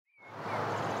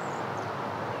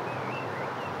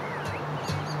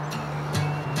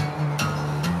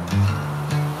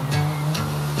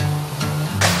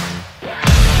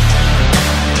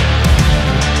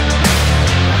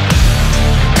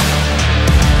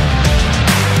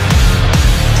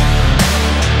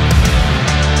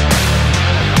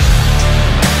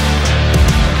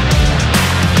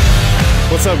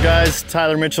What's up guys,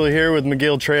 Tyler Mitchell here with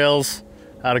McGill Trails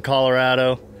out of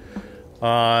Colorado.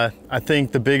 I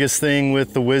think the biggest thing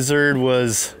with the Wizard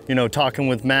was, talking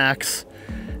with Max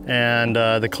and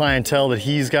the clientele that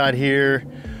he's got here,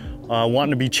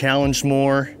 wanting to be challenged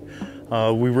more.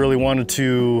 We really wanted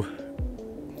to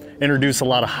introduce a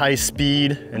lot of high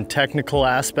speed and technical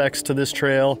aspects to this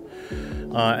trail,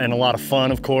 and a lot of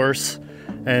fun, of course,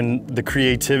 and the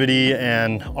creativity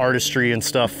and artistry and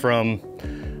stuff from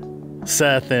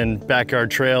Seth and Backyard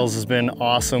Trails has been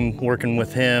awesome working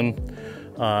with him.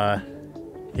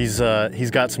 He's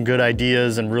got some good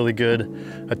ideas and really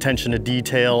good attention to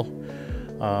detail.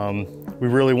 We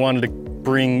really wanted to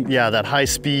bring, that high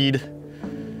speed,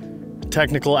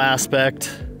 technical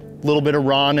aspect, a little bit of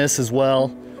rawness as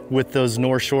well with those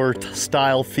North Shore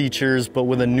style features, but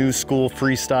with a new school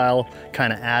freestyle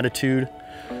kind of attitude.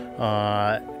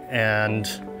 And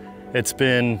it's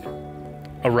been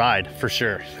a ride for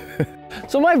sure.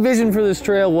 So my vision for this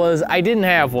trail was, I didn't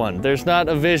have one. There's not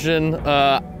a vision.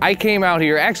 I came out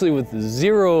here actually with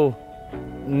zero,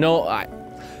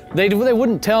 they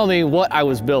wouldn't tell me what I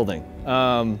was building.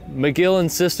 McGill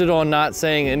insisted on not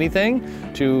saying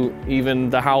anything to even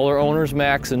the Howler owners,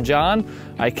 Max and John.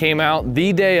 I came out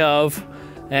the day of,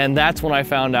 and that's when I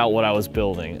found out what I was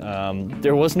building.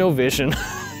 There was no vision.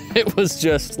 It was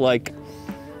just like,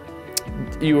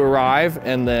 you arrive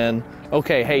and then,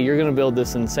 okay, hey, you're gonna build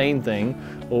this insane thing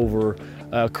over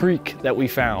a creek that we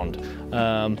found.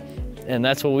 And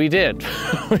that's what we did.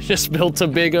 We just built a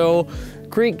big old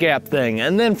creek gap thing.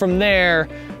 And then from there,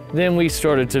 then we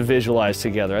started to visualize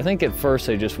together. I think at first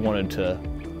they just wanted to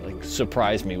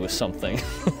surprise me with something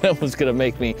that was gonna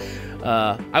make me,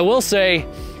 I will say,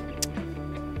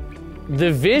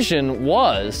 the vision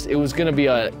was, it was gonna be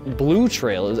a blue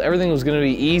trail. Everything was gonna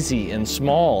be easy and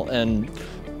small and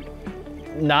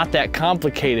not that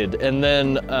complicated. And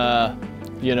then,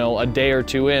 a day or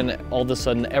two in, all of a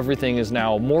sudden everything is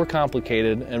now more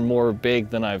complicated and more big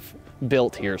than I've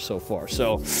built here so far.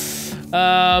 So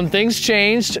things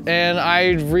changed, and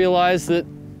I realized that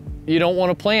you don't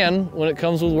want to plan when it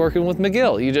comes with working with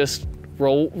McGill. You just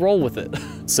roll with it.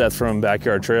 Seth from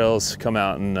Backyard Trails come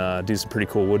out and do some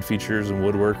pretty cool wood features and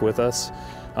woodwork with us,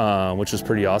 which was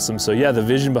pretty awesome. So yeah, the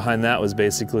vision behind that was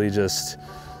basically just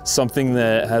something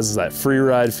that has that free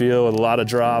ride feel with a lot of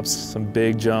drops, some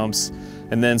big jumps,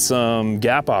 and then some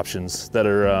gap options that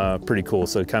are pretty cool.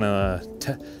 So kind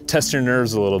of test your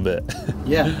nerves a little bit.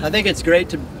 Yeah, I think it's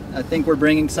great I think we're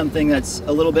bringing something that's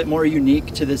a little bit more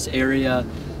unique to this area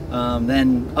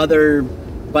than other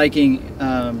biking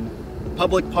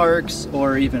public parks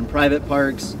or even private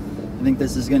parks. I think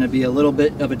this is going to be a little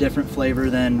bit of a different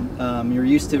flavor than you're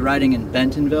used to riding in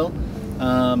Bentonville.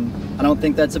 I don't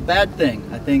think that's a bad thing.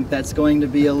 I think that's going to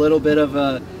be a little bit of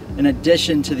an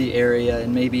addition to the area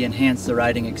and maybe enhance the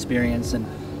riding experience in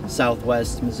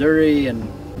Southwest Missouri and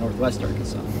Northwest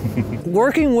Arkansas.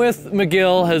 Working with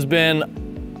McGill has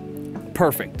been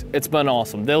perfect. It's been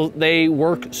awesome. They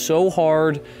work so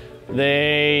hard.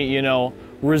 They,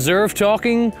 reserve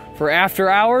talking for after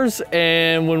hours,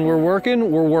 and when we're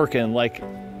working. Like,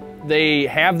 they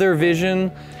have their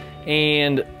vision,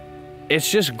 and it's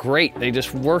just great. They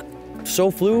just work so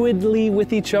fluidly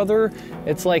with each other.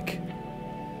 It's like,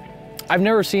 I've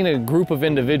never seen a group of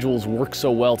individuals work so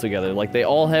well together. Like, they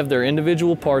all have their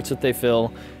individual parts that they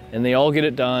fill, and they all get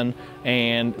it done.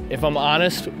 And if I'm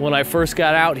honest, when I first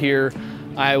got out here,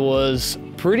 I was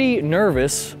pretty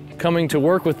nervous coming to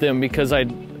work with them because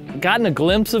I'd gotten a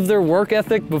glimpse of their work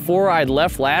ethic before I'd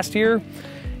left last year.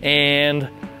 And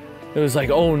it was like,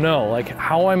 oh no, like,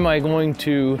 how am I going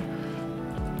to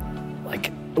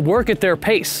work at their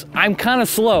pace? I'm kind of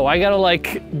slow. I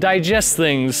gotta digest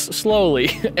things slowly.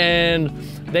 And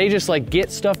they just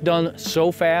get stuff done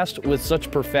so fast with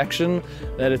such perfection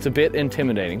that it's a bit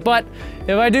intimidating. But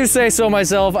if I do say so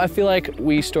myself, I feel like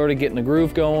we started getting the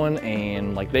groove going,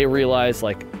 and they realized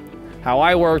how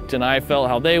I worked and I felt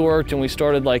how they worked, and we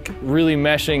started really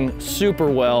meshing super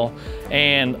well.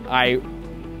 And I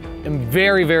am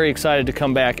very, very excited to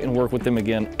come back and work with them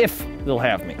again if they'll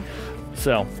have me.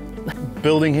 So.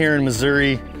 Building here in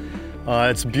Missouri,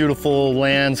 it's beautiful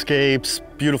landscapes,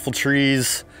 beautiful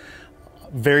trees,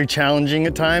 very challenging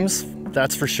at times,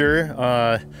 that's for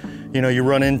sure. You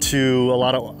run into a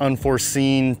lot of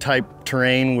unforeseen type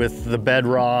terrain with the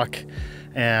bedrock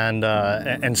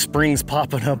and springs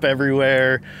popping up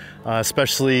everywhere,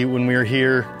 especially when we were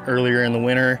here earlier in the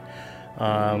winter.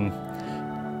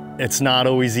 It's not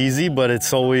always easy, but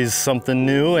it's always something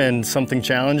new and something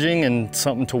challenging and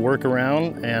something to work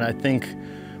around. And I think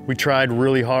we tried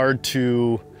really hard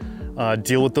to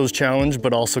deal with those challenges,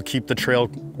 but also keep the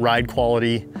trail ride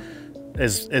quality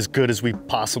as good as we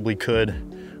possibly could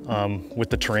with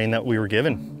the terrain that we were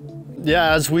given.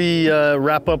 Yeah, as we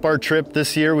wrap up our trip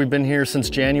this year, we've been here since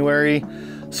January,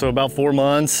 so about 4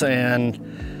 months,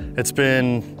 and it's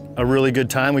been a really good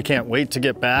time. We can't wait to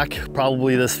get back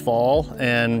probably this fall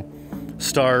and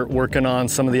start working on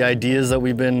some of the ideas that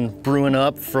we've been brewing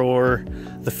up for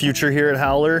the future here at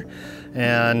Howler.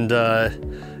 And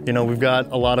you know, we've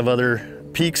got a lot of other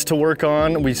peaks to work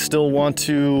on. We still want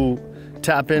to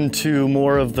tap into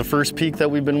more of the first peak that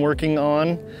we've been working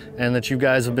on and that you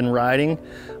guys have been riding.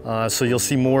 So you'll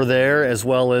see more there, as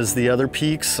well as the other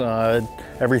peaks,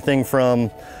 everything from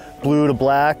blue to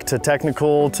black to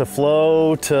technical to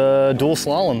flow to dual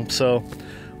slalom. So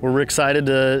we're excited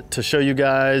to show you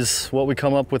guys what we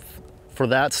come up with for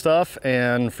that stuff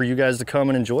and for you guys to come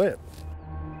and enjoy it.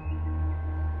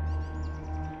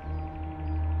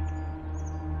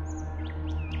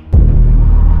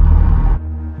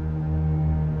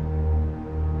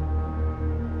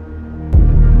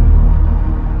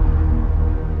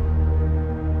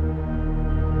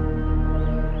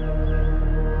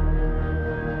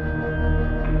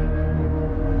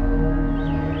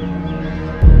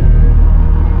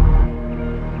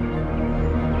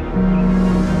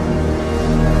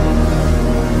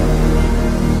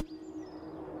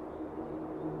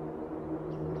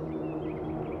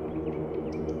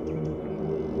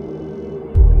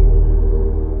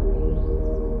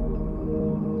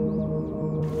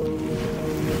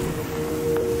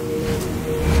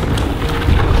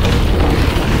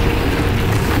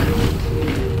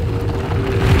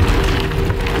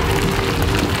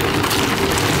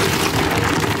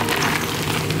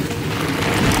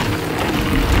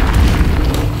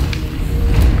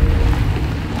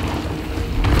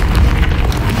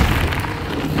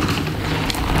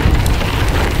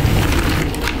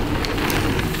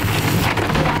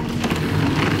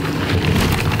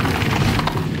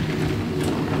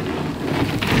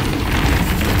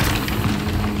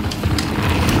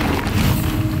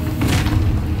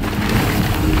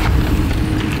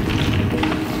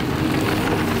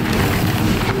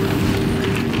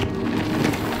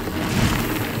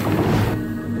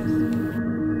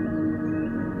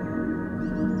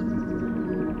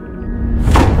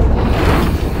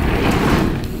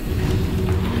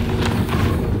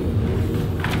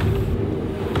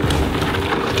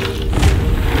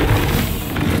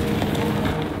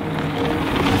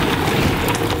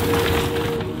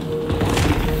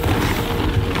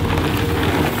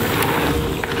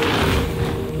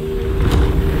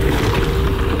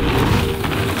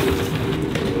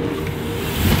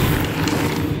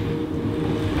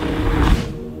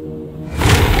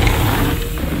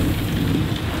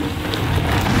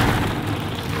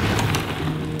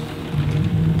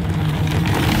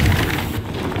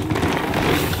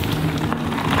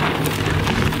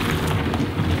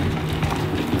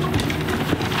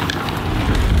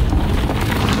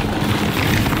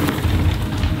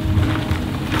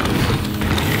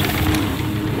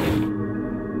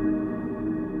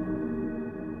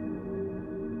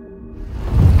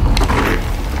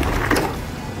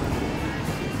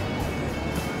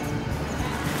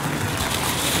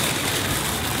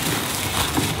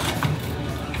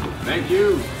 Thank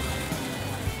you.